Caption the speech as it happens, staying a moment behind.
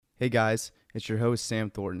Hey guys, it's your host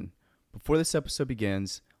Sam Thornton. Before this episode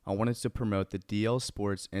begins, I wanted to promote the DL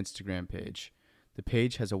Sports Instagram page. The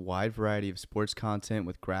page has a wide variety of sports content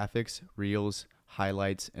with graphics, reels,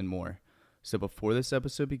 highlights, and more. So before this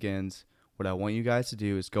episode begins, what I want you guys to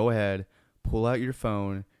do is go ahead, pull out your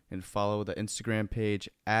phone, and follow the Instagram page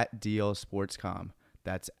at DLSportsCom.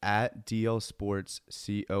 That's at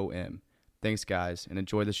DLSportsCom. Thanks guys, and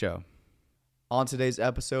enjoy the show. On today's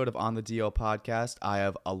episode of On the DL podcast, I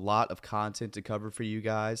have a lot of content to cover for you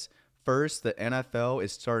guys. First, the NFL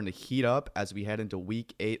is starting to heat up as we head into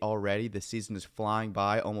Week 8 already. The season is flying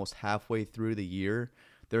by, almost halfway through the year.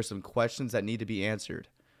 There are some questions that need to be answered.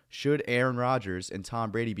 Should Aaron Rodgers and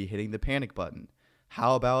Tom Brady be hitting the panic button?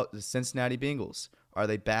 How about the Cincinnati Bengals? Are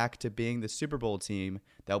they back to being the Super Bowl team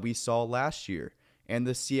that we saw last year? And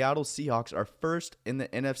the Seattle Seahawks are first in the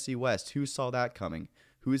NFC West. Who saw that coming?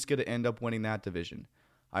 Who's going to end up winning that division?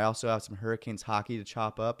 I also have some Hurricanes hockey to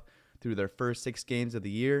chop up through their first 6 games of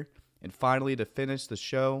the year. And finally, to finish the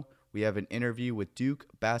show, we have an interview with Duke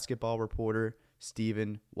basketball reporter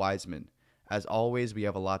Stephen Wiseman. As always, we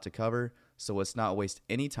have a lot to cover, so let's not waste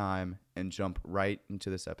any time and jump right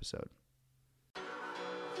into this episode.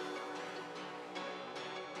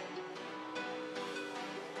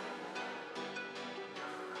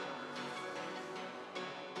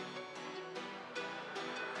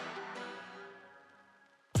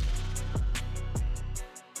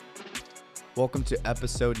 Welcome to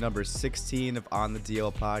episode number 16 of On the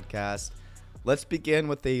DL podcast. Let's begin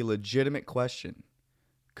with a legitimate question.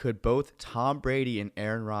 Could both Tom Brady and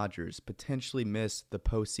Aaron Rodgers potentially miss the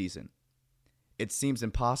postseason? It seems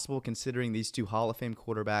impossible considering these two Hall of Fame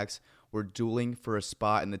quarterbacks were dueling for a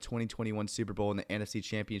spot in the 2021 Super Bowl in the NFC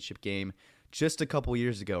Championship game just a couple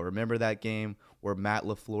years ago. Remember that game where Matt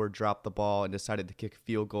LaFleur dropped the ball and decided to kick a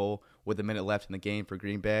field goal with a minute left in the game for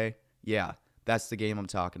Green Bay? Yeah, that's the game I'm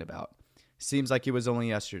talking about. Seems like it was only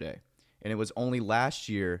yesterday, and it was only last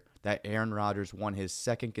year that Aaron Rodgers won his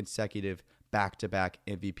second consecutive back-to-back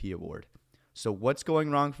MVP award. So what's going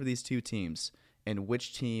wrong for these two teams, and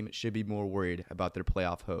which team should be more worried about their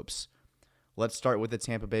playoff hopes? Let's start with the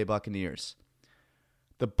Tampa Bay Buccaneers.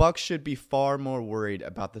 The Bucs should be far more worried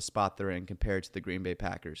about the spot they're in compared to the Green Bay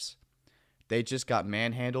Packers. They just got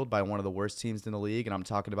manhandled by one of the worst teams in the league, and I'm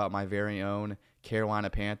talking about my very own Carolina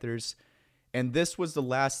Panthers. And this was the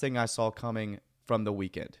last thing I saw coming from the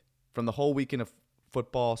weekend. From the whole weekend of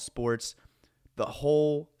football, sports, the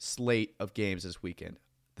whole slate of games this weekend.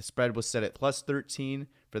 The spread was set at plus 13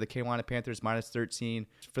 for the Carolina Panthers, minus 13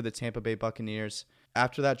 for the Tampa Bay Buccaneers.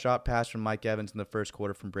 After that drop pass from Mike Evans in the first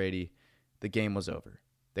quarter from Brady, the game was over.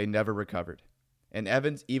 They never recovered. And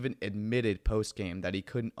Evans even admitted post-game that he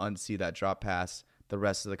couldn't unsee that drop pass the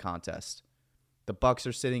rest of the contest. The Bucs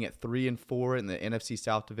are sitting at 3-4 in the NFC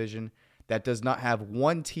South Division. That does not have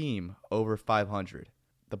one team over 500.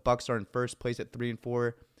 The Bucs are in first place at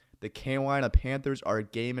 3-4. The Carolina Panthers are a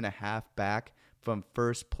game and a half back from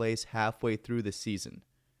first place halfway through the season.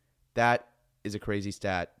 That is a crazy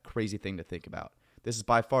stat, crazy thing to think about. This is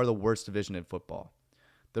by far the worst division in football.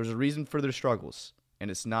 There's a reason for their struggles, and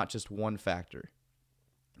it's not just one factor.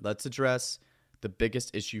 Let's address the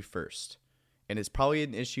biggest issue first, and it's probably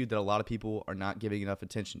an issue that a lot of people are not giving enough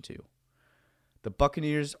attention to. The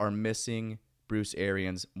Buccaneers are missing Bruce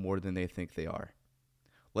Arians more than they think they are.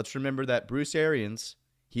 Let's remember that Bruce Arians,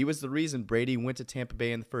 he was the reason Brady went to Tampa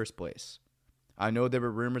Bay in the first place. I know there were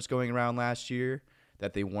rumors going around last year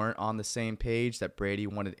that they weren't on the same page, that Brady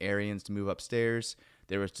wanted Arians to move upstairs.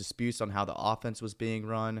 There was disputes on how the offense was being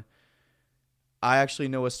run. I actually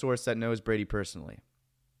know a source that knows Brady personally.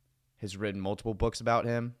 Has written multiple books about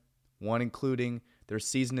him, one including their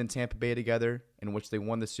season in Tampa Bay together, in which they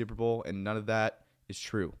won the Super Bowl, and none of that is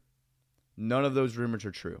true. None of those rumors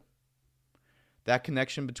are true. That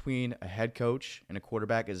connection between a head coach and a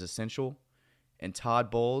quarterback is essential, and Todd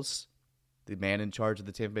Bowles, the man in charge of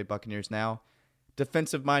the Tampa Bay Buccaneers now,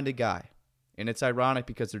 defensive-minded guy. And it's ironic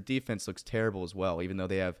because their defense looks terrible as well, even though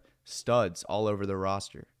they have studs all over their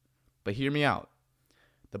roster. But hear me out.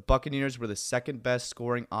 The Buccaneers were the second best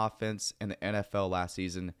scoring offense in the NFL last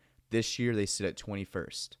season. This year, they sit at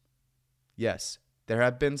 21st. Yes, there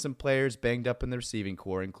have been some players banged up in the receiving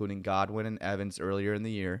corps, including Godwin and Evans earlier in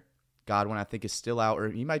the year. Godwin, I think, is still out, or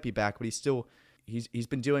he might be back, but he's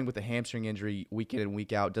been dealing with a hamstring injury week in and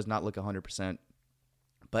week out. Does not look 100%.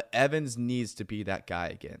 But Evans needs to be that guy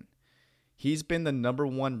again. He's been the number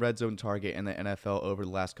one red zone target in the NFL over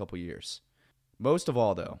the last couple years. Most of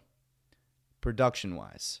all, though,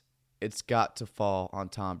 production-wise, it's got to fall on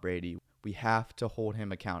Tom Brady. We have to hold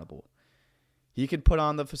him accountable. He can put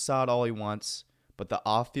on the facade all he wants, but the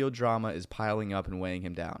off-field drama is piling up and weighing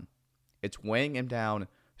him down. It's weighing him down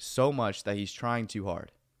so much that he's trying too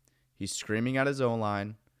hard. He's screaming at his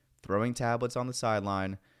O-line, throwing tablets on the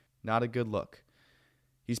sideline. Not a good look.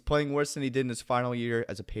 He's playing worse than he did in his final year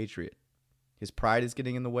as a Patriot. His pride is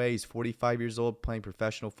getting in the way. He's 45 years old, playing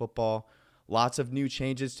professional football. Lots of new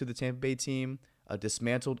changes to the Tampa Bay team. A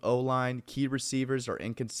dismantled O-line. Key receivers are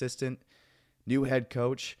inconsistent. New head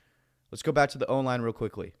coach. Let's go back to the O-line real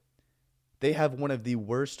quickly. They have one of the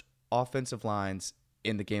worst offensive lines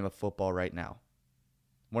in the game of football right now.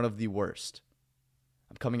 One of the worst.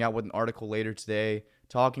 I'm coming out with an article later today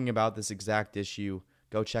talking about this exact issue.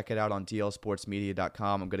 Go check it out on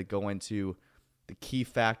dlsportsmedia.com. I'm going to go into the key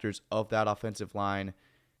factors of that offensive line.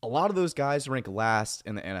 A lot of those guys rank last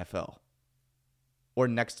in the NFL or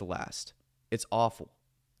next to last. It's awful.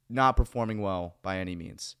 Not performing well by any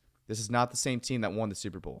means. This is not the same team that won the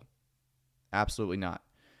Super Bowl. Absolutely not.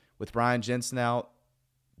 With Ryan Jensen out,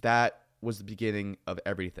 that was the beginning of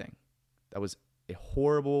everything. That was a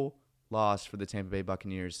horrible loss for the Tampa Bay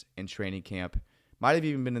Buccaneers in training camp. Might have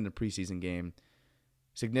even been in the preseason game.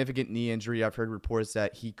 Significant knee injury. I've heard reports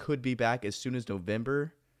that he could be back as soon as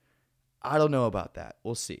November. I don't know about that.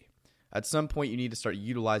 We'll see. At some point, you need to start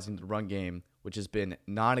utilizing the run game, which has been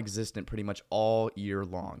non-existent pretty much all year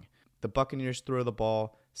long. The Buccaneers throw the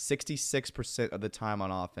ball 66% of the time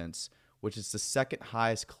on offense, which is the second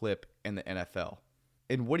highest clip in the NFL.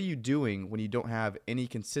 And what are you doing when you don't have any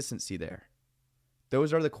consistency there?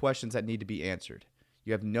 Those are the questions that need to be answered.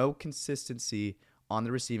 You have no consistency on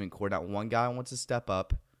the receiving core. Not one guy wants to step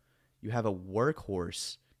up. You have a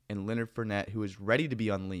workhorse in Leonard Fournette who is ready to be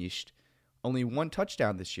unleashed. Only one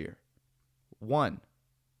touchdown this year. One.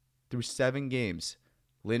 Through 7 games,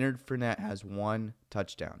 Leonard Fournette has 1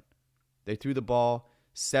 touchdown. They threw the ball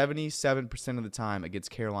 77% of the time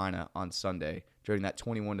against Carolina on Sunday during that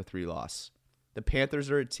 21-3 loss. The Panthers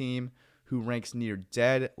are a team who ranks near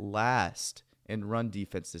dead last in run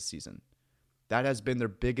defense this season. That has been their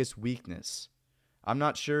biggest weakness. I'm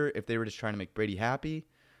not sure if they were just trying to make Brady happy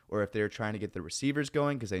or if they were trying to get the receivers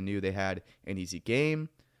going because they knew they had an easy game,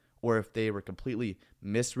 or if they were completely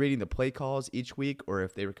misreading the play calls each week, or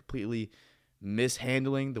if they were completely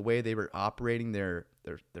mishandling the way they were operating their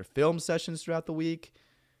film sessions throughout the week.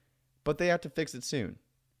 But they have to fix it soon.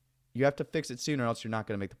 You have to fix it soon or else you're not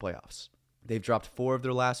going to make the playoffs. They've dropped 4 of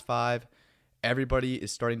their last 5. Everybody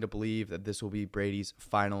is starting to believe that this will be Brady's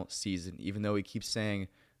final season, even though he keeps saying,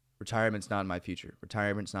 retirement's not in my future.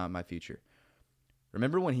 Retirement's not in my future.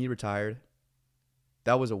 Remember when he retired?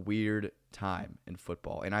 That was a weird time in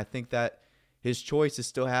football. And I think that his choice is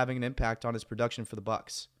still having an impact on his production for the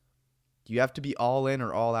Bucs. You have to be all in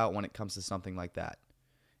or all out when it comes to something like that.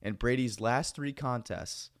 In Brady's last 3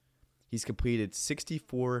 contests, he's completed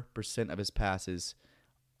 64% of his passes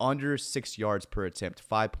under 6 yards per attempt,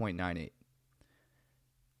 5.98.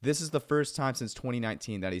 This is the first time since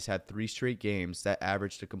 2019 that he's had 3 straight games that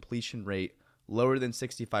averaged a completion rate lower than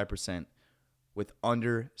 65% with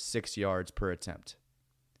under 6 yards per attempt.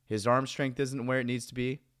 His arm strength isn't where it needs to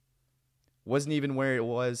be. Wasn't even where it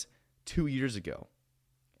was 2 years ago.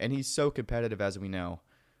 And he's so competitive, as we know.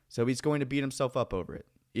 So he's going to beat himself up over it,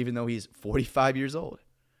 even though he's 45 years old.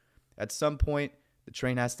 At some point, the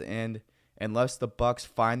train has to end. Unless the Bucs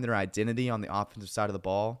find their identity on the offensive side of the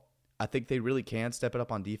ball, I think they really can step it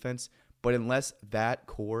up on defense. But unless that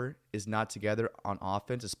core is not together on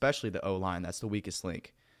offense, especially the O-line, that's the weakest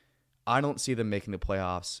link, I don't see them making the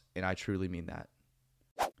playoffs, and I truly mean that.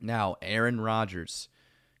 Now, Aaron Rodgers.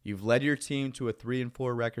 You've led your team to a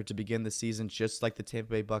 3-4 record to begin the season, just like the Tampa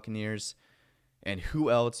Bay Buccaneers. And who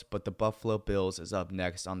else but the Buffalo Bills is up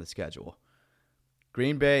next on the schedule?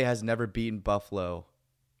 Green Bay has never beaten Buffalo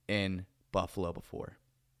in Buffalo before.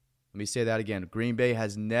 Let me say that again. Green Bay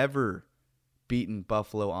has never beaten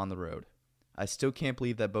Buffalo on the road. I still can't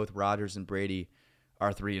believe that both Rodgers and Brady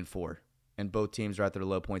are 3-4, and both teams are at their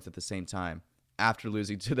low points at the same time after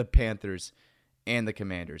losing to the Panthers and the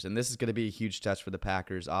Commanders. And this is going to be a huge test for the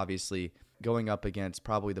Packers, obviously, going up against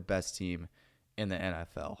probably the best team in the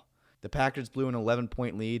NFL. The Packers blew an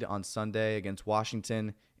 11-point lead on Sunday against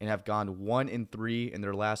Washington and have gone 1-3 in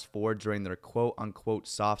their last 4 during their quote-unquote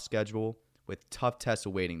soft schedule with tough tests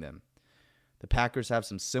awaiting them. The Packers have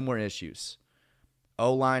some similar issues.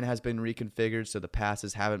 O-line has been reconfigured so the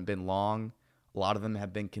passes haven't been long. A lot of them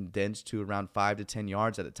have been condensed to around 5 to 10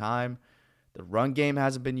 yards at a time. The run game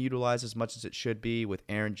hasn't been utilized as much as it should be with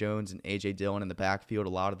Aaron Jones and A.J. Dillon in the backfield. A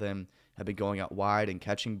lot of them have been going out wide and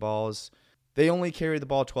catching balls. They only carried the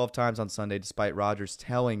ball 12 times on Sunday despite Rodgers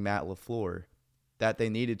telling Matt LaFleur that they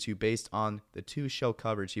needed to based on the 2 shell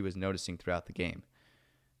coverage he was noticing throughout the game.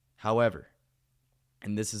 However,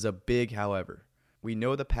 and this is a big however, we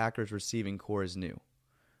know the Packers receiving core is new.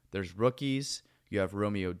 There's rookies, You have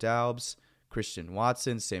Romeo Doubs, Christian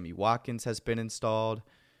Watson, Sammy Watkins has been installed.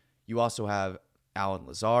 You also have Allen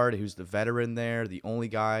Lazard, who's the veteran there, the only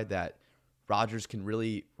guy that Rodgers can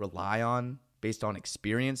really rely on based on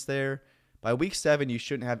experience there. By week 7, you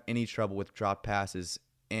shouldn't have any trouble with drop passes.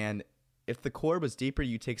 And if the core was deeper,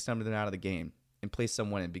 you take something out of the game and place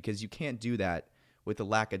someone in, because you can't do that with the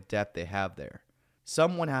lack of depth they have there.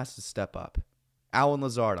 Someone has to step up. Allen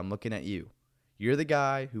Lazard, I'm looking at you. You're the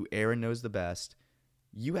guy who Aaron knows the best.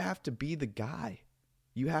 You have to be the guy.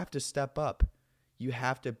 You have to step up. You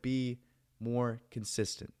have to be more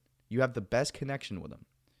consistent. You have the best connection with him.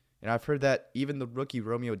 And I've heard that even the rookie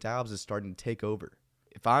Romeo Doubs is starting to take over.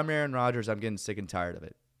 If I'm Aaron Rodgers, I'm getting sick and tired of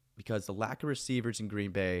it, because the lack of receivers in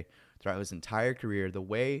Green Bay throughout his entire career, the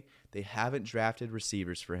way they haven't drafted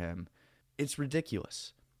receivers for him, it's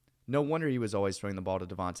ridiculous. No wonder he was always throwing the ball to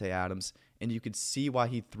Davante Adams, and you could see why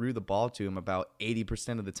he threw the ball to him about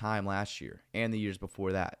 80% of the time last year and the years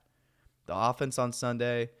before that. The offense on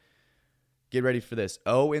Sunday, get ready for this,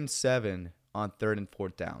 0-7 on 3rd and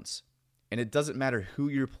 4th downs. And it doesn't matter who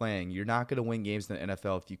you're playing. You're not going to win games in the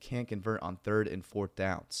NFL if you can't convert on 3rd and 4th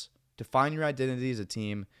downs. To find your identity as a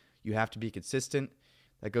team, you have to be consistent.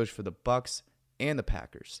 That goes for the Bucs and the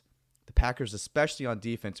Packers. The Packers, especially on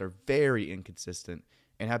defense, are very inconsistent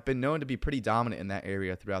and have been known to be pretty dominant in that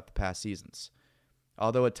area throughout the past seasons.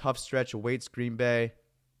 Although a tough stretch awaits Green Bay,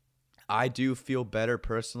 I do feel better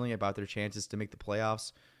personally about their chances to make the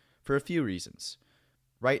playoffs for a few reasons.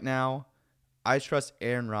 Right now, I trust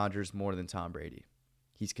Aaron Rodgers more than Tom Brady.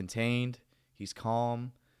 He's contained, he's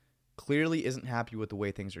calm, clearly isn't happy with the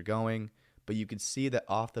way things are going, but you can see that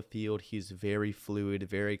off the field he's very fluid,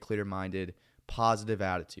 very clear-minded, positive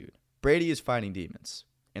attitude. Brady is fighting demons,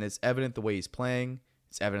 and it's evident the way he's playing,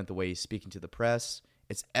 it's evident the way he's speaking to the press,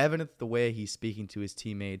 it's evident the way he's speaking to his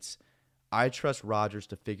teammates. I trust Rodgers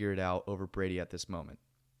to figure it out over Brady at this moment.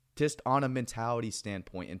 Just on a mentality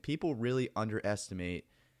standpoint, and people really underestimate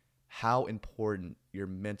how important your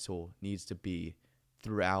mental needs to be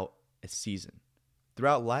throughout a season,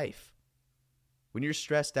 throughout life. When you're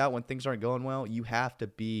stressed out, when things aren't going well, you have to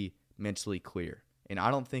be mentally clear, and I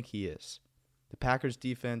don't think he is. The Packers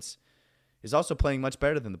defense is also playing much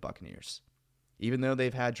better than the Buccaneers. Even though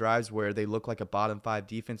they've had drives where they look like a bottom 5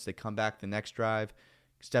 defense, they come back the next drive,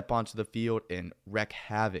 step onto the field, and wreak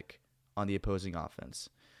havoc on the opposing offense.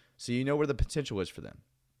 So you know where the potential is for them.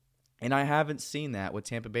 And I haven't seen that with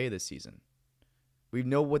Tampa Bay this season. We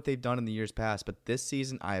know what they've done in the years past, but this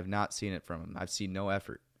season I have not seen it from them. I've seen no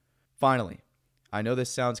effort. Finally, I know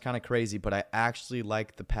this sounds kind of crazy, but I actually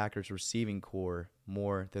like the Packers receiving core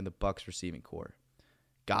more than the Bucs receiving core.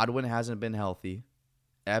 Godwin hasn't been healthy.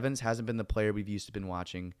 Evans hasn't been the player we've used to been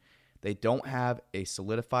watching. They don't have a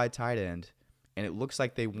solidified tight end, and it looks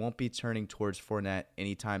like they won't be turning towards Fournette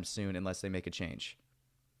anytime soon unless they make a change.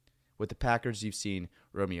 With the Packers, you've seen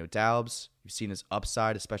Romeo Doubs. You've seen his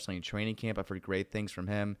upside, especially in training camp. I've heard great things from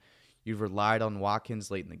him. You've relied on Watkins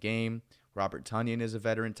late in the game. Robert Tonyan is a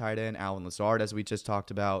veteran tight end. Allen Lazard, as we just talked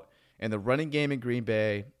about. And the running game in Green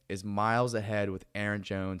Bay is miles ahead with Aaron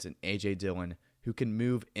Jones and A.J. Dillon, who can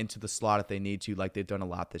move into the slot if they need to, like they've done a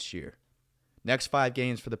lot this year. Next 5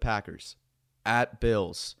 games for the Packers. At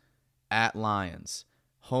Bills, at Lions,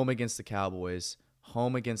 home against the Cowboys,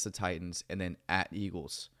 home against the Titans, and then at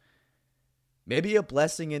Eagles. Maybe a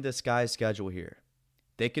blessing in disguise schedule here.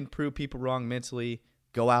 They can prove people wrong mentally,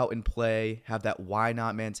 go out and play, have that why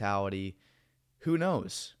not mentality. Who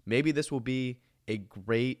knows? Maybe this will be a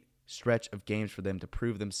great stretch of games for them to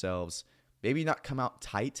prove themselves. Maybe not come out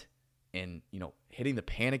tight and, hitting the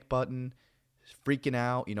panic button, freaking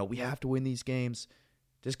out. We have to win these games.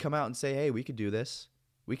 Just come out and say, hey, we could do this.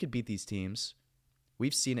 We could beat these teams.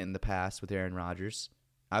 We've seen it in the past with Aaron Rodgers.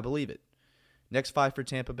 I believe it. Next 5 for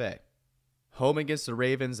Tampa Bay. Home against the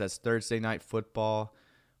Ravens, that's Thursday night football.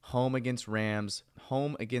 Home against Rams.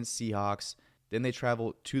 Home against Seahawks. Then they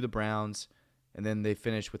travel to the Browns. And then they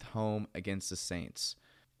finish with home against the Saints.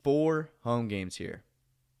 4 home games here.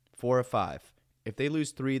 4 of 5. If they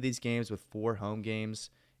lose 3 of these games with 4 home games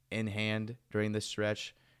in hand during this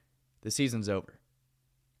stretch, the season's over.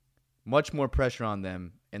 Much more pressure on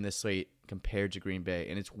them in this slate compared to Green Bay.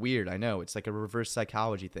 And it's weird, I know. It's like a reverse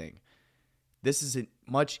psychology thing. This is a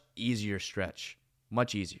much easier stretch.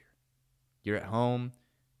 Much easier. You're at home.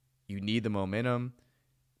 You need the momentum.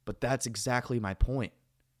 But that's exactly my point.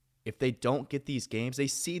 If they don't get these games, they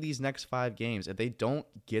see these next 5 games. If they don't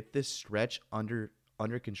get this stretch under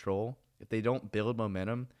control, if they don't build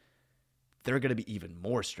momentum, they're going to be even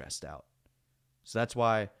more stressed out. So that's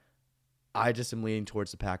why I just am leaning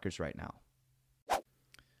towards the Packers right now.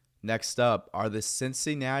 Next up, are the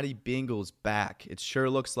Cincinnati Bengals back? It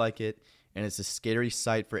sure looks like it. and it's a scary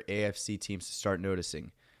sight for AFC teams to start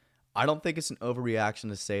noticing. I don't think it's an overreaction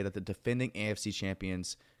to say that the defending AFC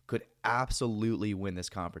champions could absolutely win this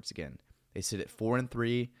conference again. They sit at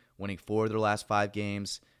 4-3, winning 4 of their last 5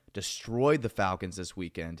 games, destroyed the Falcons this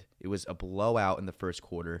weekend. It was a blowout in the first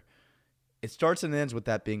quarter. It starts and ends with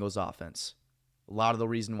that Bengals offense. A lot of the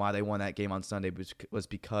reason why they won that game on Sunday was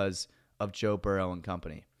because of Joe Burrow and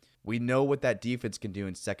company. We know what that defense can do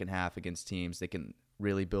in second half against teams. They can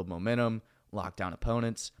really build momentum, lock down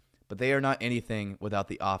opponents, but they are not anything without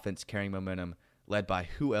the offense carrying momentum, led by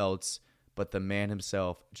who else but the man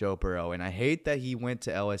himself, Joe Burrow. And I hate that he went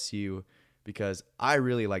to LSU because I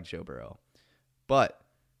really like Joe Burrow. But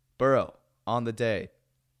Burrow, on the day,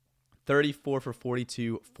 34 for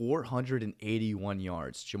 42, 481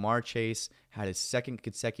 yards. Jamar Chase had his second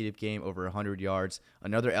consecutive game over 100 yards.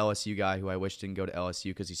 Another LSU guy who I wish didn't go to LSU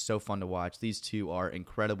because he's so fun to watch. These two are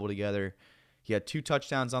incredible together. He had 2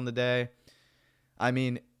 touchdowns on the day. I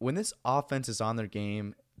mean, when this offense is on their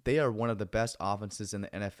game, they are one of the best offenses in the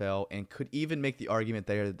NFL and could even make the argument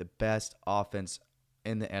they are the best offense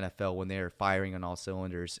in the NFL when they are firing on all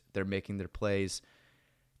cylinders. They're making their plays.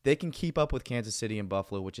 They can keep up with Kansas City and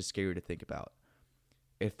Buffalo, which is scary to think about.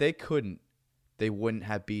 If they couldn't, they wouldn't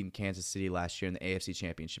have beaten Kansas City last year in the AFC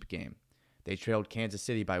Championship game. They trailed Kansas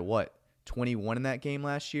City by 21 in that game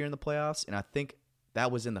last year in the playoffs, and I think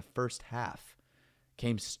that was in the first half.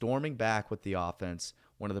 Came storming back with the offense,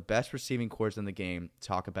 one of the best receiving corps in the game.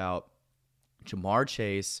 Talk about Jamar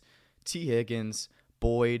Chase, T. Higgins,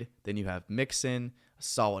 Boyd, then you have Mixon, a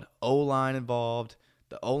solid O-line involved.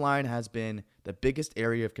 The O-line has been the biggest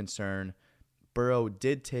area of concern. Burrow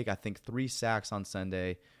did take, I think, 3 sacks on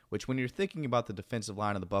Sunday, which when you're thinking about the defensive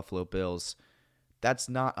line of the Buffalo Bills, that's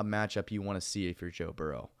not a matchup you want to see if you're Joe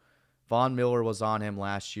Burrow. Von Miller was on him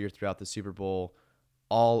last year throughout the Super Bowl,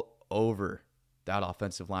 all over that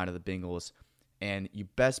offensive line of the Bengals, and you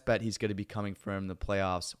best bet he's going to be coming from the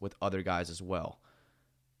playoffs with other guys as well.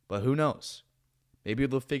 But who knows? Maybe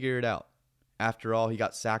they'll figure it out. After all, he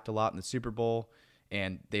got sacked a lot in the Super Bowl,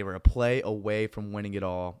 and they were a play away from winning it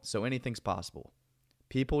all, so anything's possible.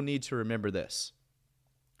 People need to remember this.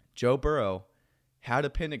 Joe Burrow had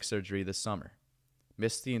appendix surgery this summer,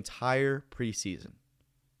 missed the entire preseason.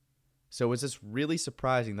 So is this really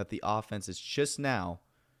surprising that the offense is just now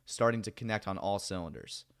starting to connect on all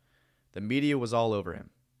cylinders? The media was all over him,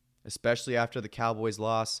 especially after the Cowboys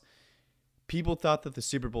loss. People thought that the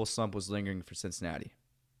Super Bowl slump was lingering for Cincinnati.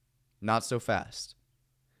 Not so fast.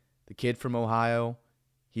 The kid from Ohio,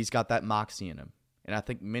 he's got that moxie in him. And I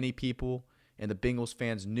think many people and the Bengals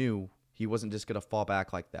fans knew he wasn't just going to fall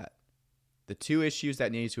back like that. The 2 issues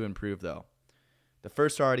that need to improve, though. The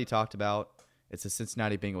first I already talked about. It's the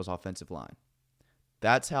Cincinnati Bengals offensive line.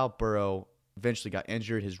 That's how Burrow eventually got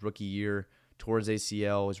injured his rookie year, tore his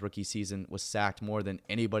ACL, his rookie season, was sacked more than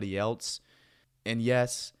anybody else. And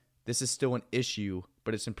yes, this is still an issue,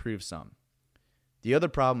 but it's improved some. The other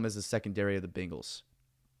problem is the secondary of the Bengals.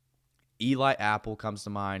 Eli Apple comes to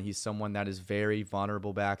mind. He's someone that is very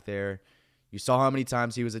vulnerable back there. You saw how many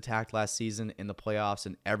times he was attacked last season in the playoffs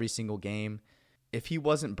in every single game. If he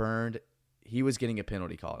wasn't burned, he was getting a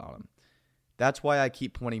penalty called on him. That's why I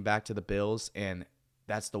keep pointing back to the Bills, and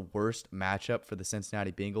that's the worst matchup for the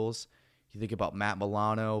Cincinnati Bengals. You think about Matt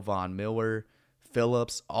Milano, Von Miller,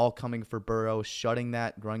 Phillips, all coming for Burrow, shutting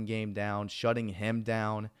that run game down, shutting him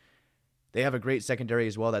down. They have a great secondary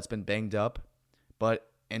as well that's been banged up.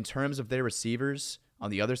 But in terms of their receivers,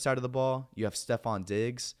 on the other side of the ball, you have Stephon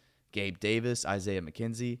Diggs, Gabe Davis, Isaiah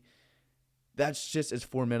McKenzie. That's just as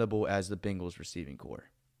formidable as the Bengals receiving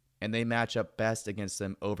corps. And they match up best against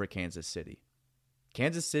them over Kansas City.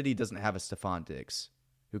 Kansas City doesn't have a Stephon Diggs,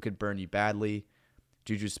 who could burn you badly.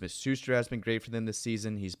 Juju Smith-Schuster has been great for them this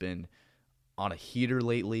season. He's been on a heater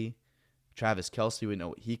lately. Travis Kelce, we know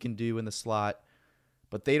what he can do in the slot.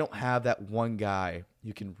 But they don't have that one guy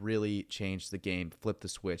who can really change the game, flip the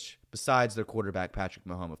switch, besides their quarterback, Patrick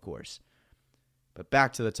Mahomes, of course. But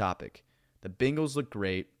back to the topic. The Bengals look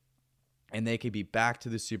great, and they could be back to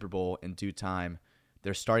the Super Bowl in due time.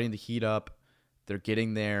 They're starting to heat up. They're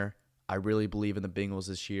getting there. I really believe in the Bengals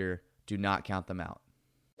this year. Do not count them out.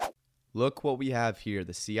 Look what we have here.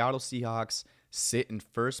 The Seattle Seahawks sit in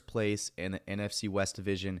first place in the NFC West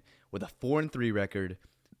division with a 4-3 record.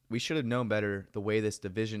 We should have known better the way this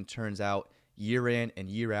division turns out year in and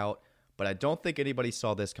year out, but I don't think anybody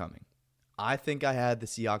saw this coming. I think I had the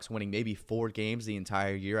Seahawks winning maybe 4 games the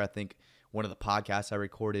entire year. I think one of the podcasts I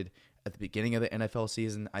recorded at the beginning of the NFL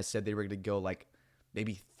season, I said they were going to go like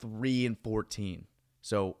maybe 3-14.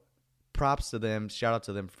 So props to them. Shout out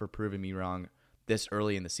to them for proving me wrong this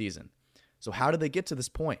early in the season. So how did they get to this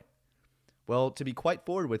point? Well, to be quite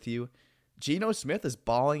forward with you, Geno Smith is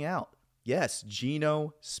balling out. Yes,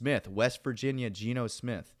 Geno Smith, West Virginia Geno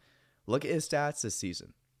Smith. Look at his stats this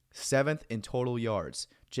season. 7th in total yards,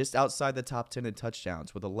 just outside the top 10 in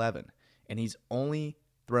touchdowns with 11. And he's only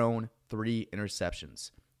thrown 3 interceptions.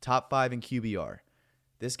 Top 5 in QBR.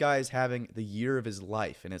 This guy is having the year of his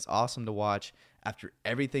life, and it's awesome to watch after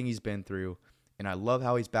everything he's been through. And I love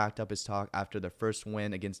how he's backed up his talk after their first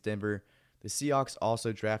win against Denver. The Seahawks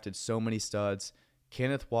also drafted so many studs.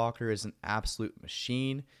 Kenneth Walker is an absolute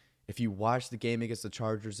machine. If you watch the game against the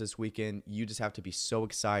Chargers this weekend, you just have to be so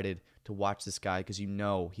excited to watch this guy because you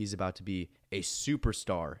know he's about to be a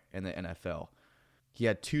superstar in the NFL. He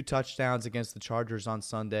had 2 touchdowns against the Chargers on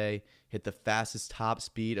Sunday, hit the fastest top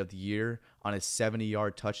speed of the year on his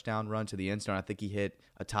 70-yard touchdown run to the end zone. I think he hit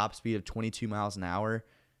a top speed of 22 miles an hour.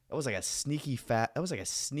 That was like a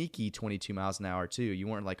sneaky 22 miles an hour too. You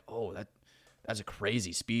weren't like, "Oh, that's a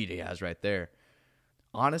crazy speed he has right there."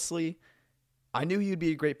 Honestly, I knew he would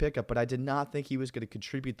be a great pickup, but I did not think he was going to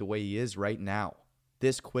contribute the way he is right now,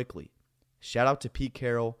 this quickly. Shout out to Pete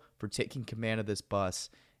Carroll for taking command of this bus,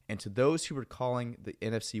 and to those who were calling the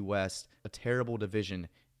NFC West a terrible division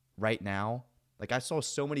right now. Like, I saw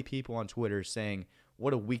so many people on Twitter saying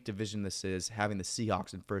what a weak division this is, having the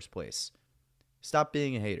Seahawks in first place. Stop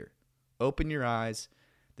being a hater. Open your eyes.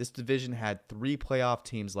 This division had 3 playoff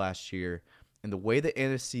teams last year, and the way the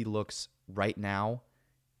NFC looks right now,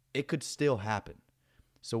 it could still happen.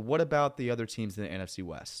 So what about the other teams in the NFC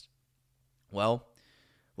West? Well,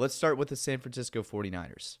 let's start with the San Francisco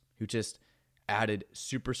 49ers, who just added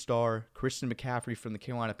superstar Christian McCaffrey from the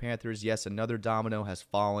Carolina Panthers. Yes, another domino has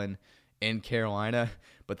fallen in Carolina,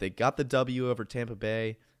 but they got the W over Tampa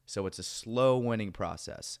Bay, so it's a slow winning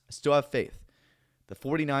process. I still have faith. The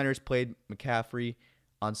 49ers played McCaffrey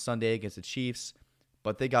on Sunday against the Chiefs,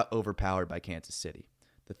 but they got overpowered by Kansas City.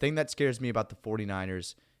 The thing that scares me about the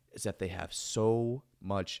 49ers is that they have so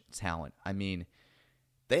much talent. I mean,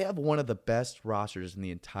 they have one of the best rosters in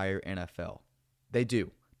the entire NFL. They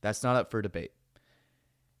do. That's not up for debate.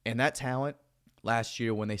 And that talent, last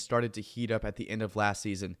year when they started to heat up at the end of last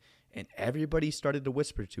season, and everybody started to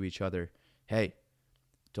whisper to each other, "Hey,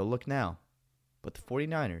 don't look now." But the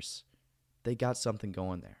 49ers, they got something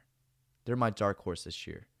going there. They're my dark horse this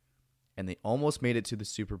year. And they almost made it to the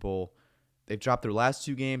Super Bowl. They've dropped their last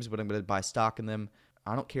 2 games, but I'm going to buy stock in them.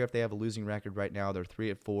 I don't care if they have a losing record right now. They're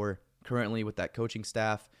 3-4 currently with that coaching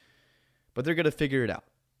staff. But they're going to figure it out.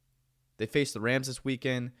 They face the Rams this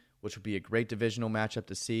weekend, which would be a great divisional matchup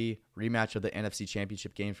to see. Rematch of the NFC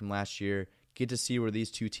Championship game from last year. Get to see where these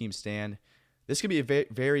 2 teams stand. This could be a very,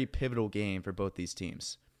 very pivotal game for both these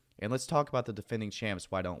teams. And let's talk about the defending champs,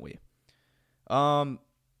 why don't we? I'm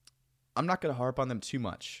not going to harp on them too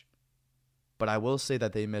much. But I will say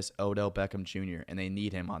that they miss Odell Beckham Jr., and they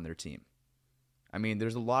need him on their team. I mean,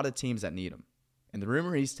 there's a lot of teams that need him. And the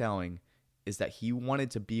rumor he's telling is that he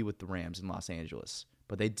wanted to be with the Rams in Los Angeles,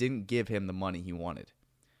 but they didn't give him the money he wanted.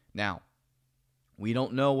 Now, we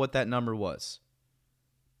don't know what that number was,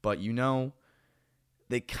 but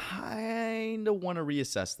they kind of want to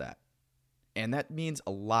reassess that. And that means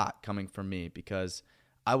a lot coming from me because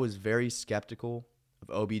I was very skeptical of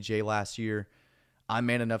OBJ last year. I'm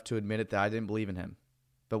man enough to admit it that I didn't believe in him.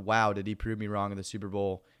 But wow, did he prove me wrong in the Super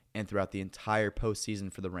Bowl and throughout the entire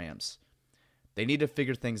postseason for the Rams. They need to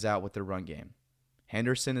figure things out with their run game.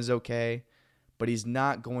 Henderson is okay, but he's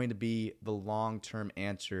not going to be the long-term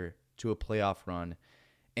answer to a playoff run.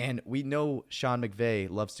 And we know Sean McVay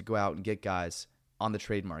loves to go out and get guys on the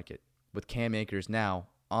trade market, with Cam Akers now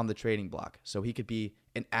on the trading block, so he could be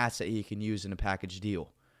an asset he can use in a package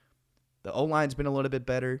deal. The O-line's been a little bit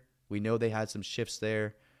better. We know they had some shifts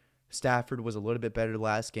there. Stafford was a little bit better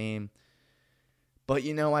last game. But,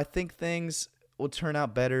 I think things will turn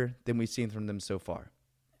out better than we've seen from them so far.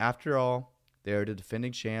 After all, they're the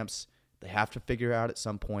defending champs. They have to figure it out at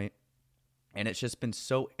some point. And it's just been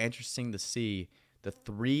so interesting to see the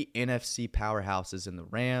 3 NFC powerhouses in the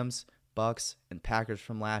Rams, Bucks, and Packers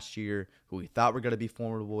from last year, who we thought were going to be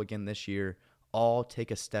formidable again this year, all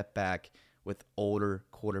take a step back with older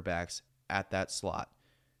quarterbacks at that slot.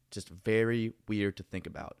 Just very weird to think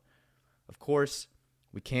about. Of course,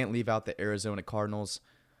 we can't leave out the Arizona Cardinals.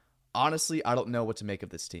 Honestly, I don't know what to make of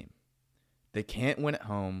this team. They can't win at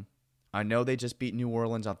home. I know they just beat New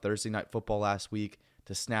Orleans on Thursday Night Football last week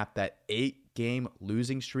to snap that 8-game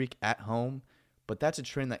losing streak at home, but that's a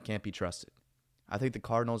trend that can't be trusted. I think the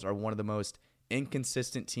Cardinals are one of the most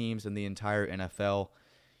inconsistent teams in the entire NFL.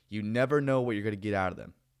 You never know what you're going to get out of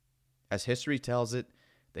them. As history tells it,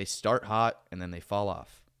 they start hot and then they fall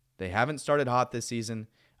off. They haven't started hot this season.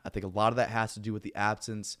 I think a lot of that has to do with the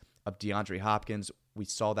absence of DeAndre Hopkins. We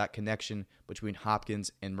saw that connection between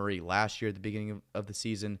Hopkins and Murray last year at the beginning of the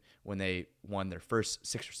season when they won their first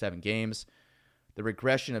 6 or 7 games. The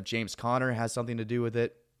regression of James Conner has something to do with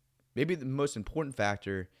it. Maybe the most important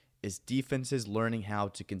factor is defenses learning how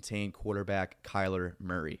to contain quarterback Kyler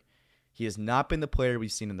Murray. He has not been the player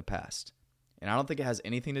we've seen in the past. And I don't think it has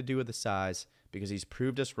anything to do with the size because he's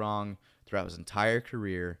proved us wrong throughout his entire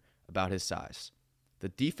career about his size. The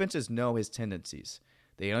defenses know his tendencies.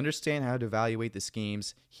 They understand how to evaluate the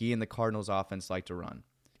schemes he and the Cardinals offense like to run.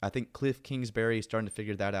 I think Cliff Kingsbury is starting to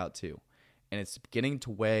figure that out too. And it's beginning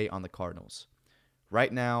to weigh on the Cardinals.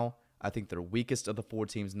 Right now, I think they're weakest of the 4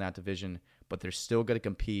 teams in that division, but they're still going to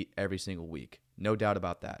compete every single week. No doubt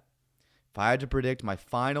about that. If I had to predict my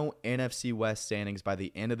final NFC West standings by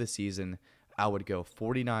the end of the season, I would go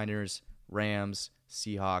 49ers, Rams,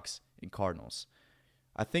 Seahawks, and Cardinals.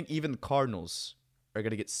 I think even the Cardinals are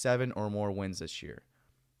going to get 7 or more wins this year.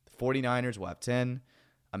 The 49ers will have 10.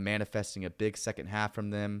 I'm manifesting a big second half from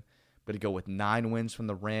them. I'm going to go with 9 wins from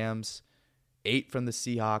the Rams, 8 from the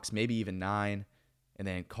Seahawks, maybe even 9. And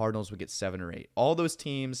then Cardinals would get 7 or 8. All those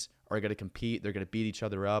teams are going to compete. They're going to beat each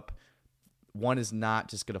other up. One is not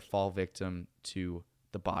just going to fall victim to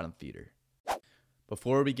the bottom feeder.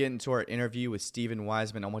 Before we get into our interview with Stephen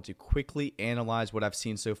Wiseman, I want to quickly analyze what I've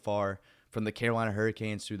seen so far from the Carolina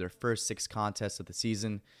Hurricanes through their first 6 contests of the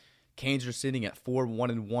season. Canes are sitting at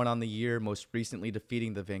 4-1-1 on the year, most recently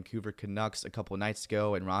defeating the Vancouver Canucks a couple nights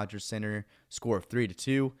ago in Rodgers Center, score of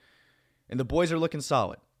 3-2. And the boys are looking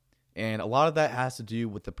solid. And a lot of that has to do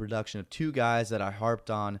with the production of 2 guys that I harped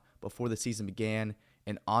on before the season began,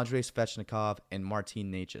 and Andrei Svechnikov and Martin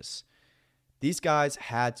Necas. These guys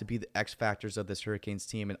had to be the X factors of this Hurricanes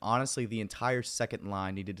team, and honestly, the entire second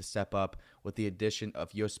line needed to step up with the addition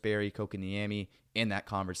of Jesperi Kotkaniemi in that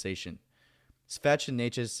conversation. Svech and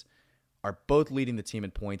Necas are both leading the team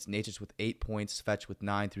in points, Necas with 8 points, Svech with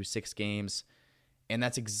 9 through 6 games, and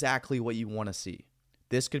that's exactly what you want to see.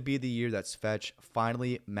 This could be the year that Svech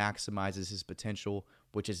finally maximizes his potential,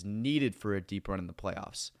 which is needed for a deep run in the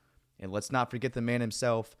playoffs. And let's not forget the man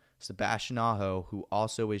himself, Sebastian Aho, who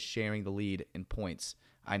also is sharing the lead in points.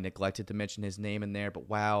 I neglected to mention his name in there, but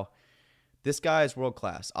wow, this guy is world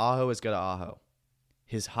class. Aho is good at Aho.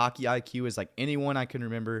 His hockey IQ is like anyone I can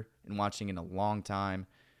remember and watching in a long time.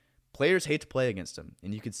 Players hate to play against him,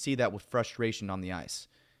 and you can see that with frustration on the ice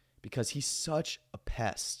because he's such a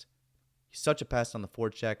pest. He's such a pest on the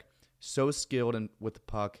forecheck, so skilled with the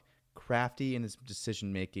puck, crafty in his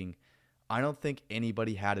decision-making. I don't think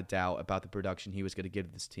anybody had a doubt about the production he was going to give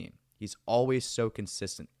to this team. He's always so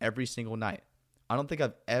consistent every single night. I don't think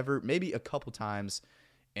I've ever, maybe a couple times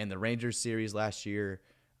in the Rangers series last year,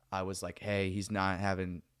 I was like, hey, he's not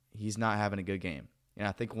having a good game. And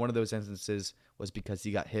I think one of those instances was because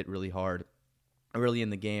he got hit really hard early in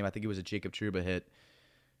the game. I think it was a Jacob Trouba hit.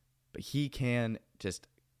 But he can just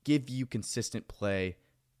give you consistent play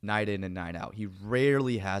night in and night out. He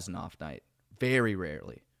rarely has an off night. Very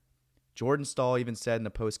rarely. Jordan Stahl even said in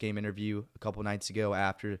a post-game interview a couple nights ago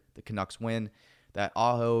after the Canucks win that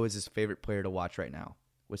Aho is his favorite player to watch right now,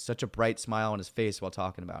 with such a bright smile on his face while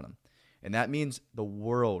talking about him. And that means the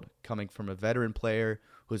world coming from a veteran player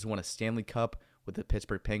who's won a Stanley Cup with the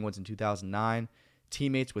Pittsburgh Penguins in 2009,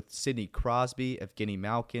 teammates with Sidney Crosby, Evgeny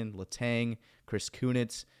Malkin, Letang, Chris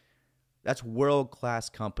Kunitz. That's world-class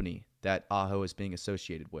company that Aho is being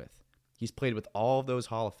associated with. He's played with all of those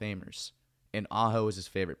Hall of Famers, and Aho is his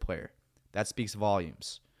favorite player. That speaks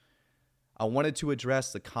volumes. I wanted to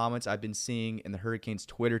address the comments I've been seeing in the Hurricanes'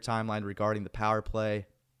 Twitter timeline regarding the power play.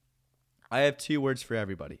 I have 2 words for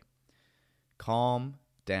everybody. Calm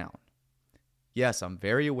down. Yes, I'm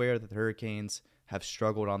very aware that the Hurricanes have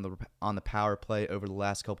struggled on the power play over the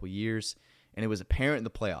last couple years, and it was apparent in the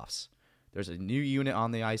playoffs. There's a new unit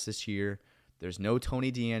on the ice this year. There's no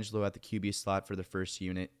Tony DeAngelo at the QB slot for the first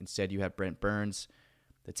unit. Instead, you have Brent Burns.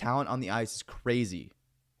 The talent on the ice is crazy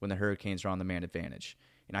when the Hurricanes are on the man advantage.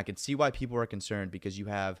 And I can see why people are concerned because you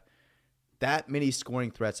have that many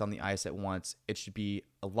scoring threats on the ice at once. It should be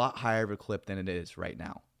a lot higher of a clip than it is right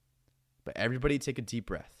now. But everybody take a deep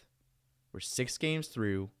breath. We're 6 games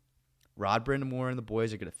through. Rod Brindamore and the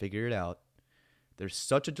boys are going to figure it out. There's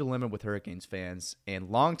such a dilemma with Hurricanes fans, and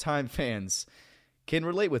longtime fans can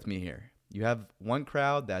relate with me here. You have one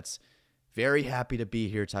crowd that's very happy to be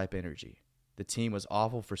here type energy. The team was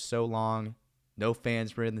awful for so long. No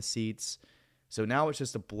fans were in the seats. So now it's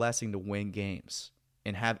just a blessing to win games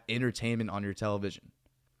and have entertainment on your television.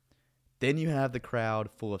 Then you have the crowd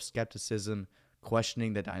full of skepticism,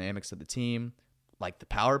 questioning the dynamics of the team, like the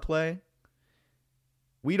power play.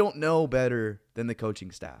 We don't know better than the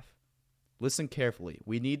coaching staff. Listen carefully.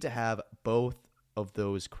 We need to have both of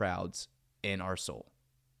those crowds in our soul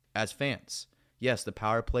as fans. Yes, the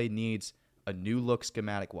power play needs a new look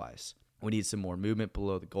schematic-wise. We need some more movement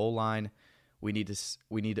below the goal line. We need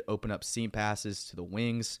to open up seam passes to the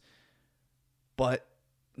wings. But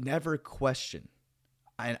never question,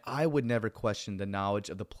 and I would never question the knowledge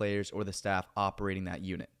of the players or the staff operating that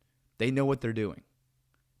unit. They know what they're doing.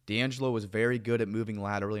 D'Angelo was very good at moving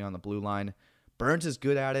laterally on the blue line. Burns is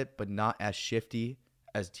good at it, but not as shifty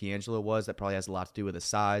as D'Angelo was. That probably has a lot to do with his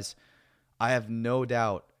size. I have no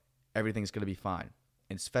doubt everything's going to be fine.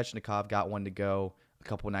 And Svechnikov got one to go a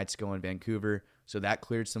couple nights ago in Vancouver, so that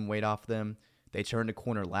cleared some weight off them. They turned a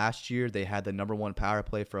corner last year. They had the number one power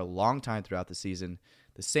play for a long time throughout the season.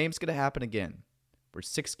 The same's going to happen again. We're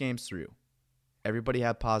 6 games through. Everybody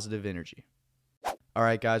have positive energy. All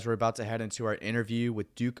right, guys, we're about to head into our interview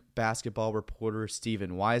with Duke basketball reporter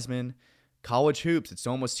Stephen Wiseman. College hoops, it's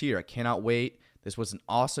almost here. I cannot wait. This was an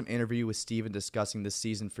awesome interview with Stephen discussing this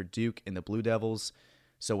season for Duke and the Blue Devils.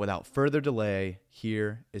 So without further delay,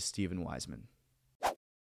 here is Stephen Wiseman.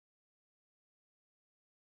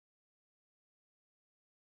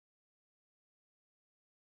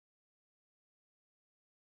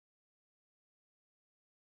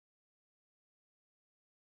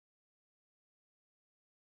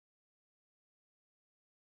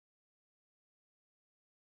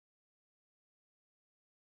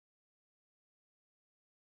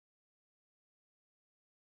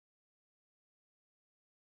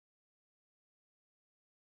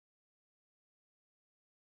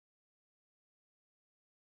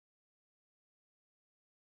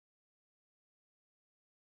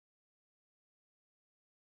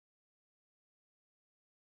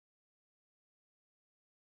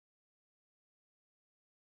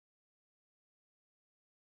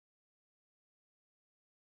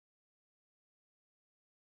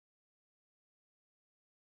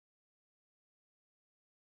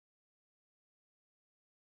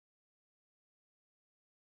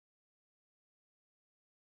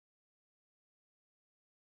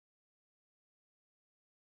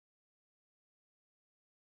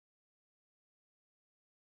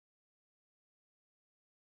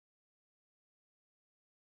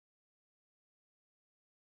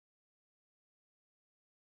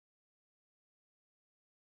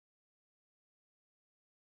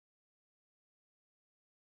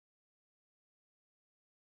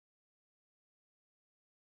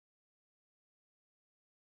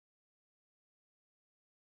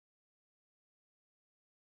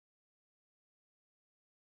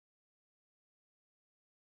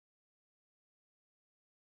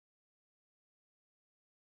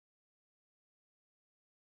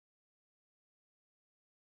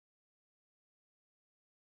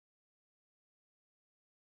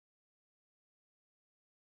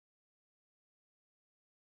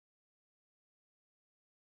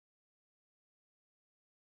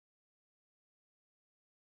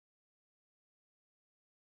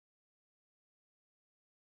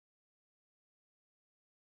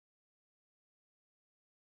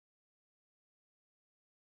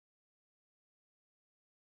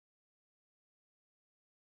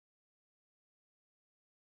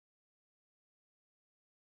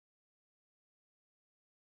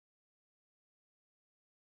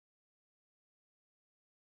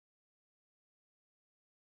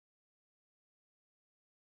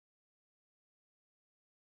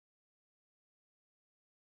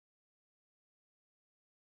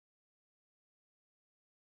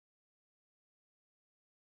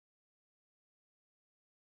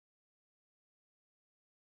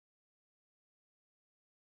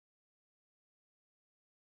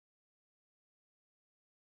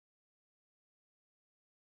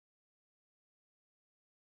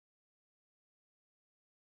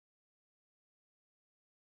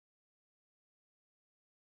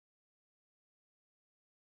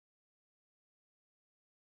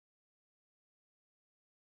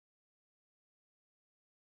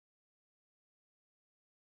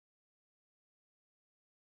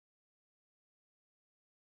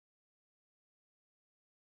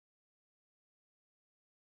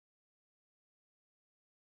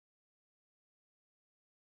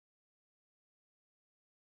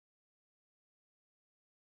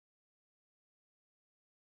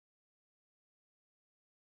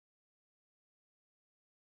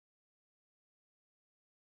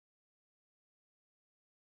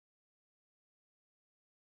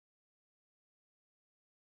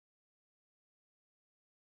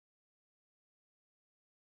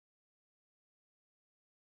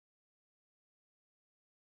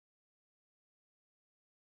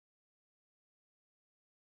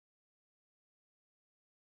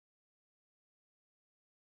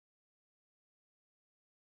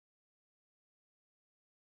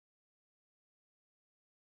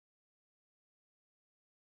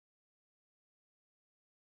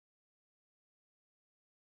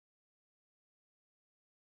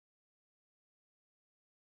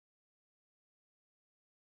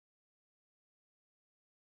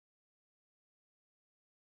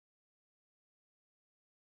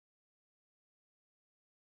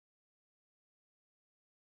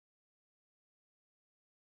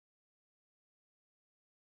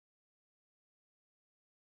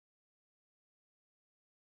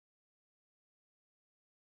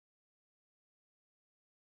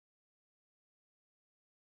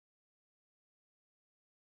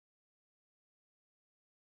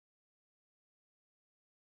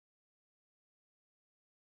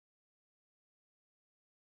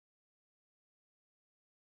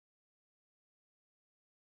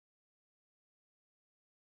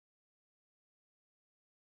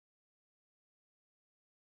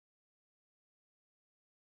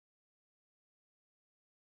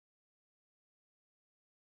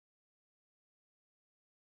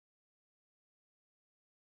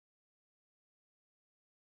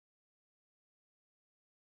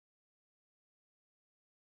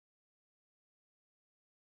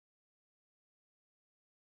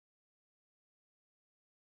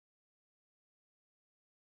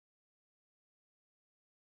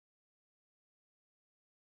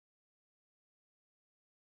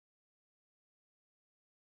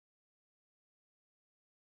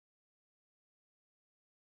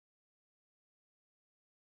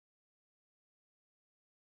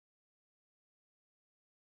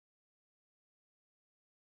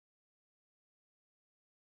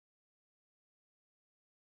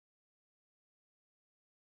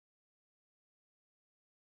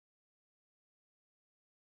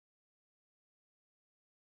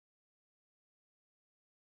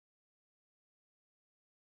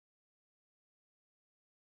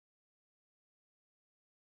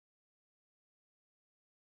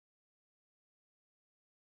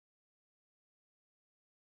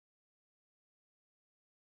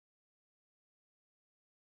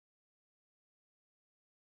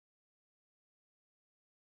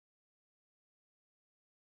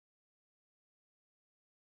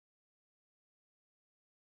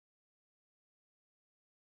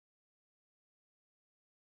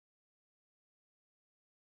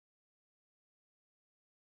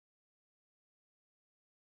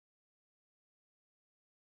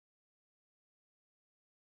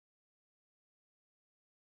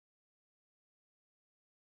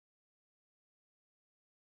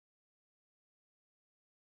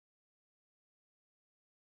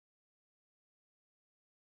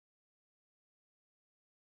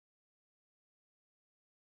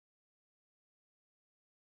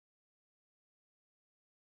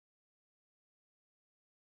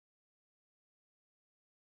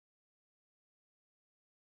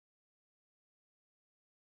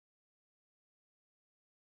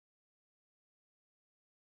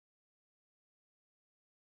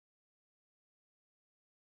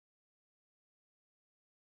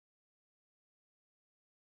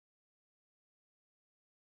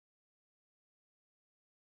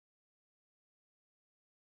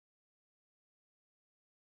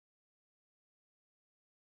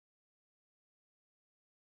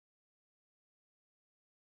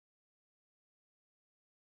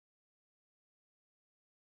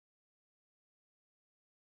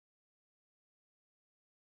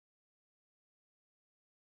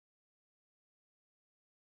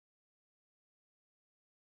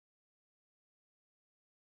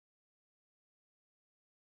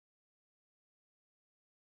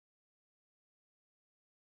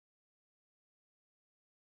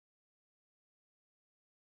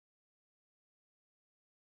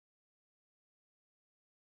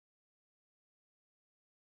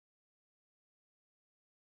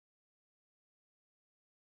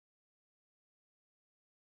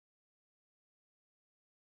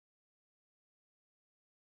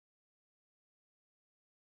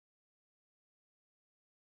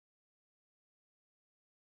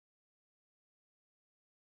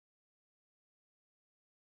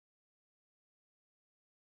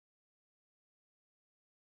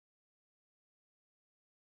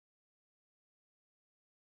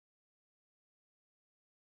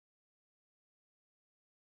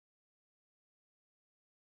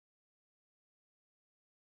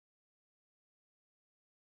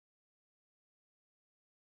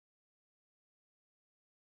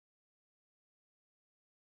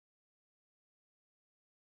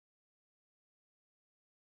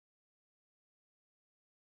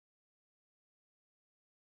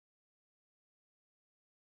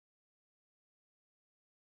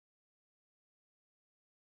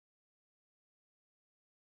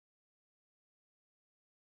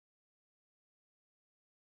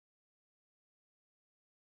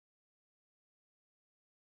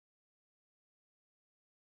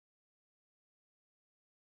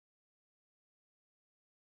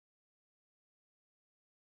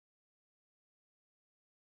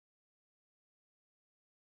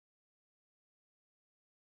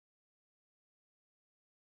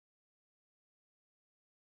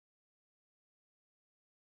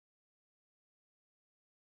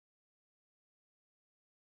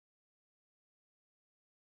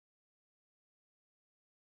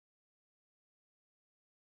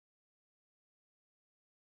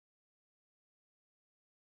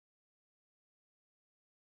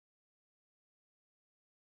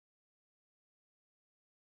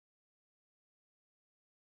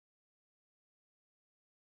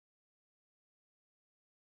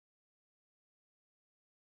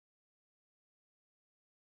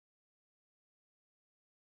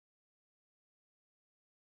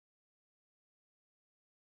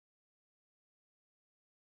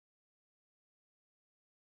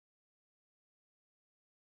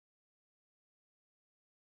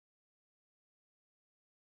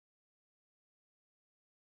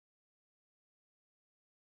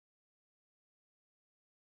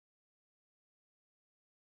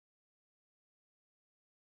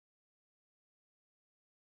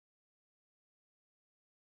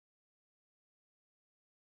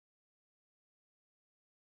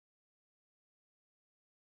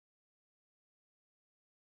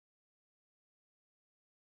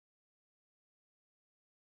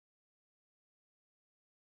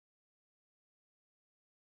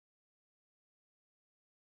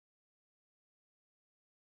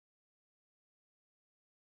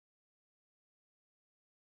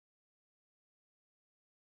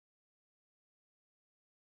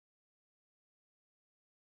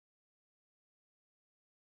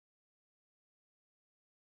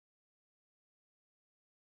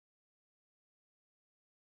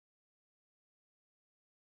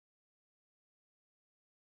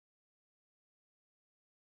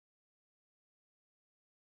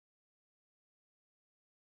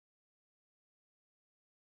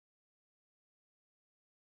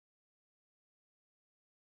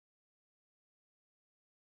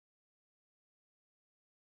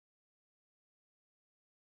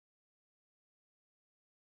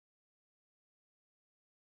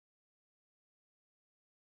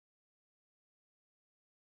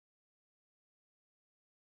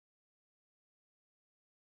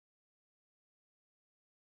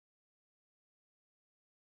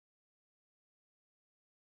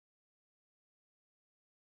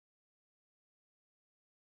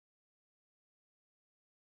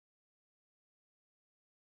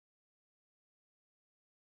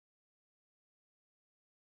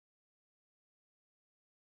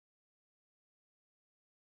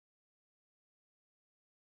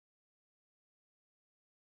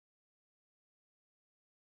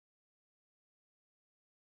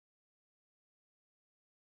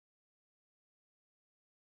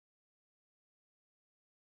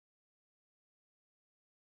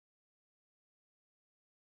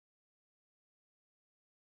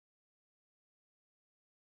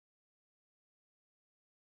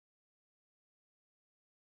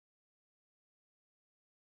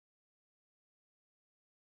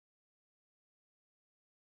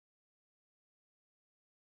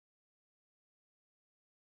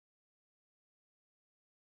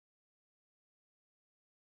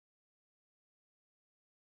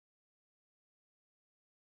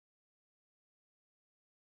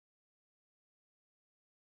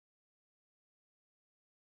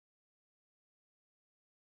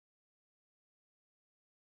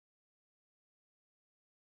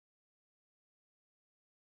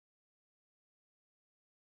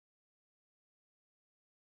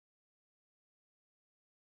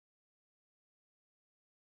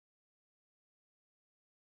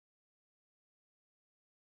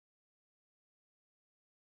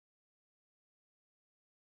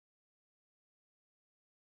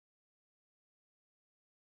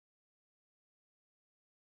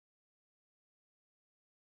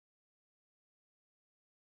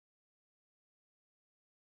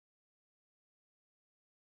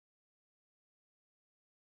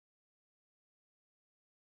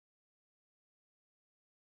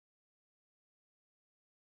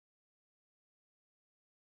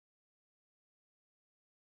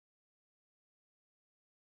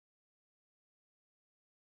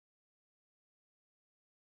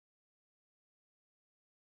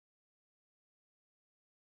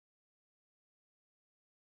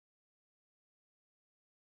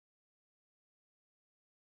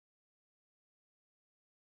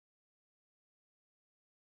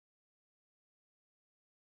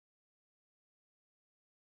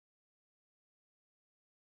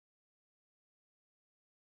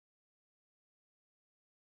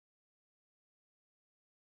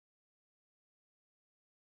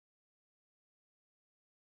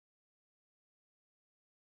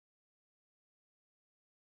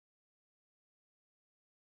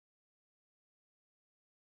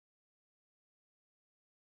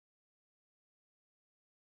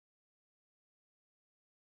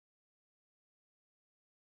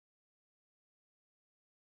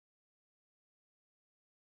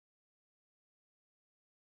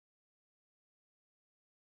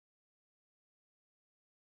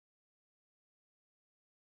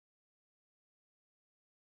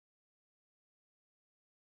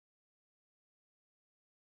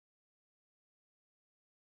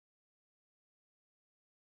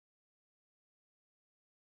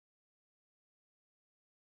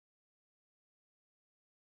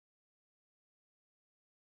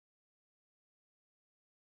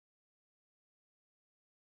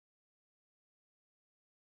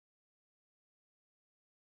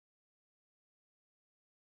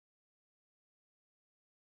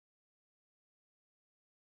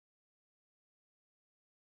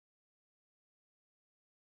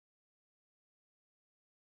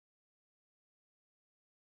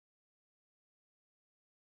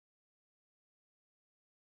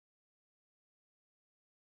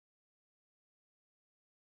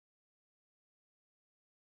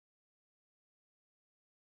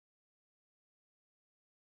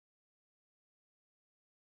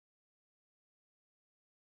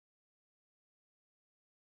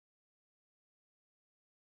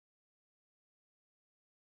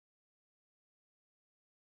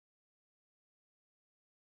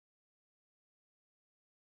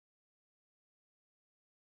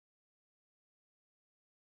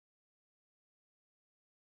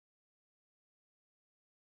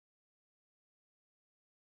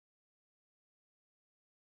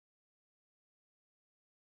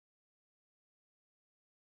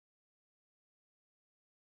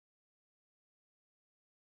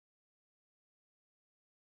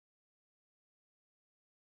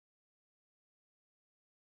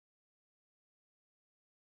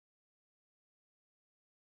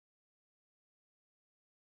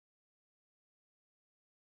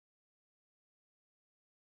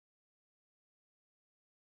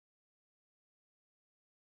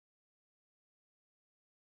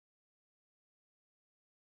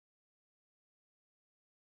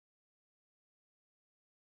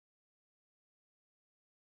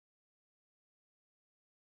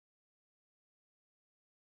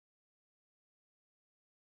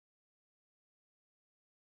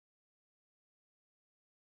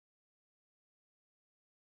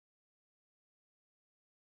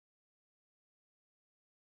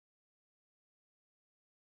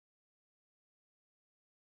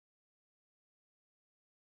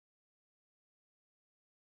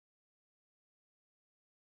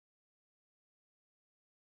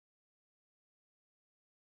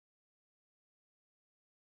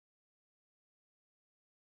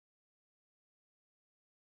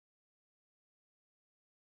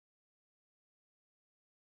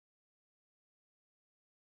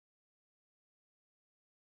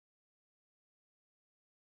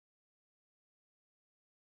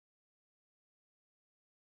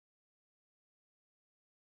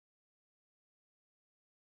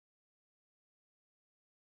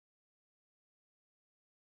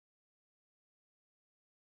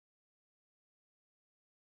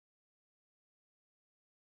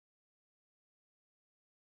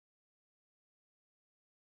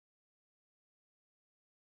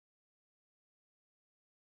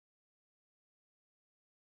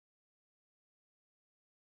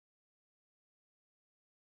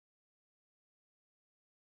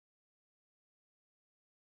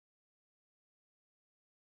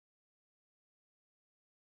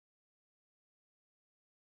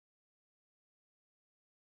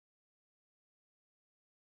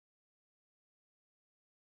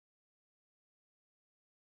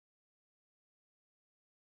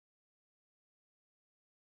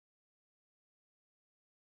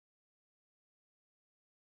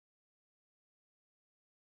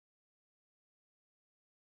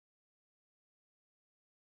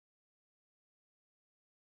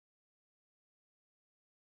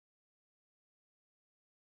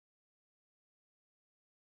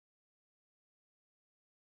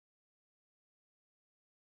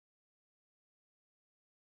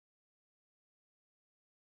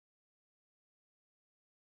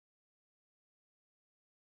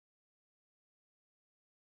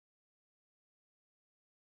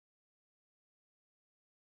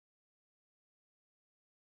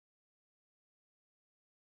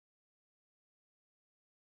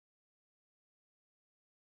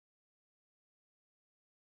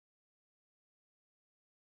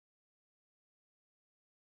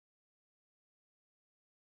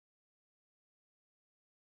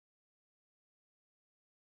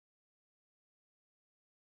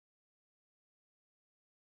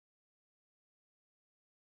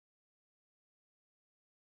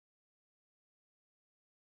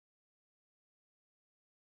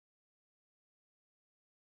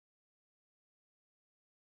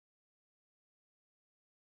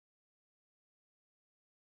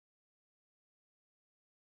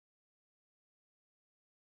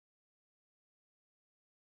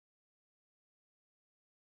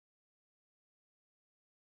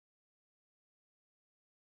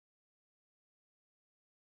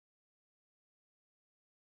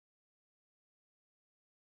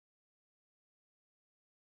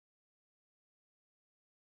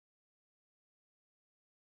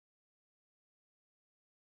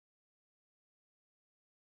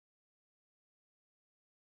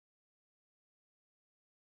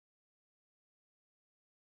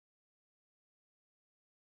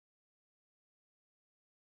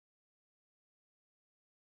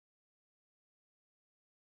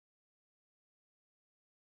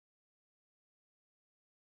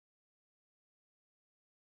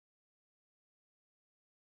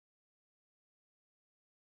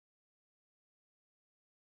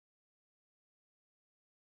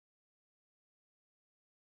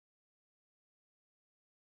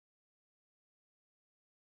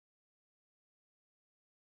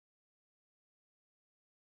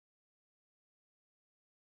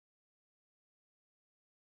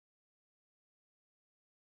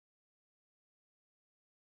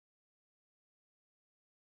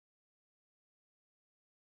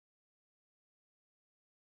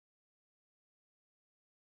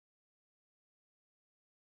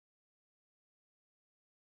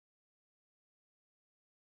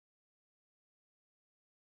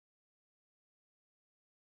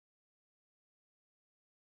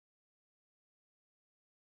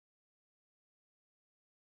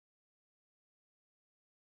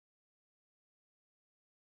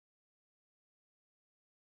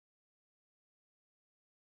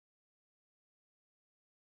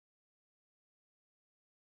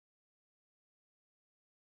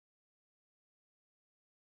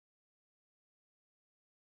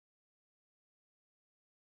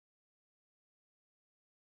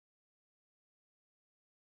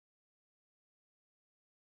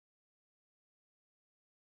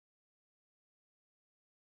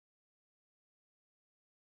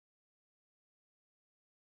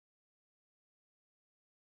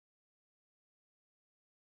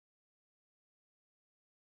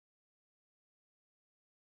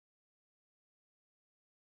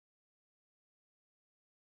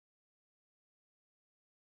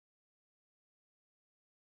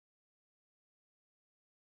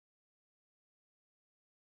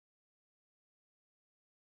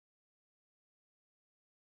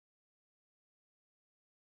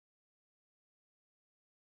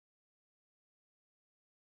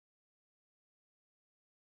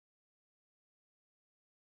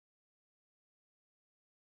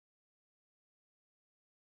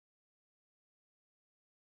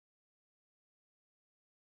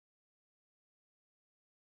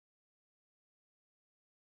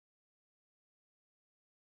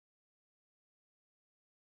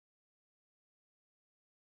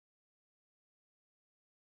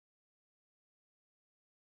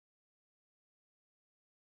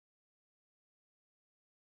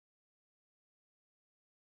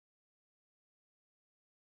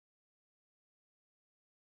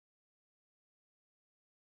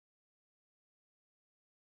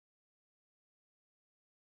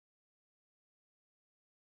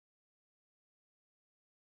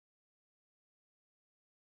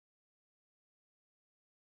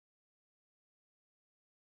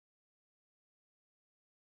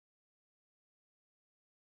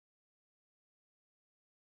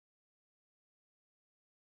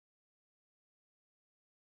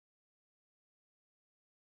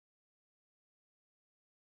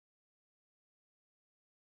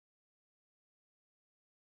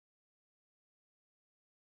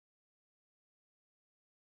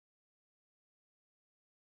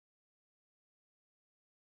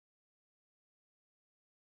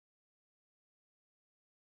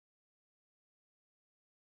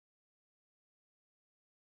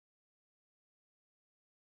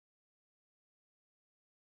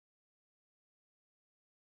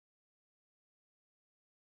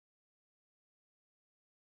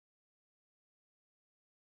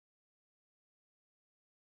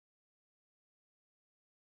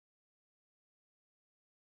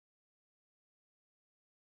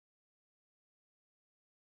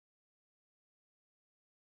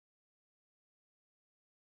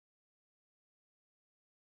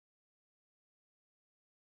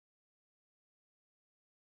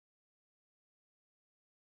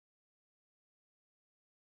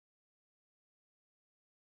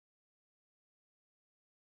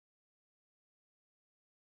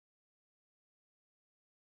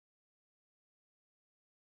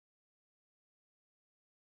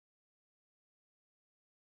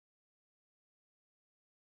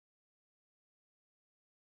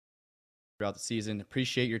 throughout the season.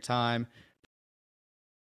 Appreciate your time.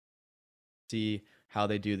 See how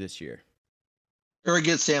they do this year. Very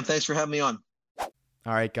good, Sam. Thanks for having me on.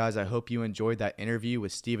 All right, guys, I hope you enjoyed that interview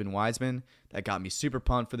with Stephen Wiseman. That got me super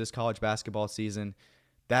pumped for this college basketball season.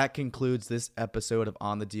 That concludes this episode of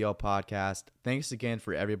On the DL podcast. Thanks again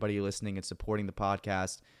for everybody listening and supporting the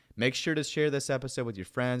podcast. Make sure to share this episode with your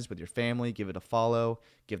friends, with your family. Give it a follow.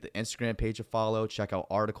 Give the Instagram page a follow. Check out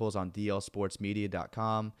articles on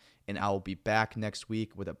dlsportsmedia.com. And I will be back next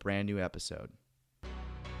week with a brand new episode.